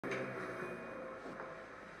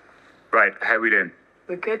Right, how we doing?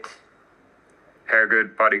 We're good. Hair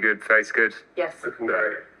good, body good, face good? Yes.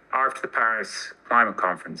 After the Paris Climate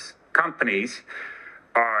Conference, companies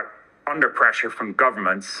are under pressure from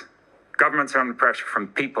governments. Governments are under pressure from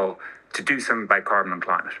people to do something about carbon and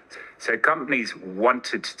climate. So companies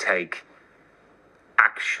wanted to take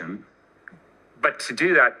action, but to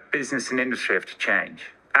do that, business and industry have to change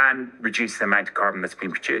and reduce the amount of carbon that's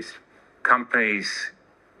being produced. Companies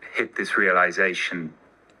hit this realization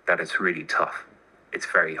that it's really tough. It's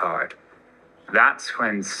very hard. That's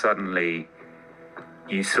when suddenly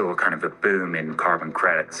you saw kind of a boom in carbon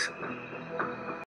credits.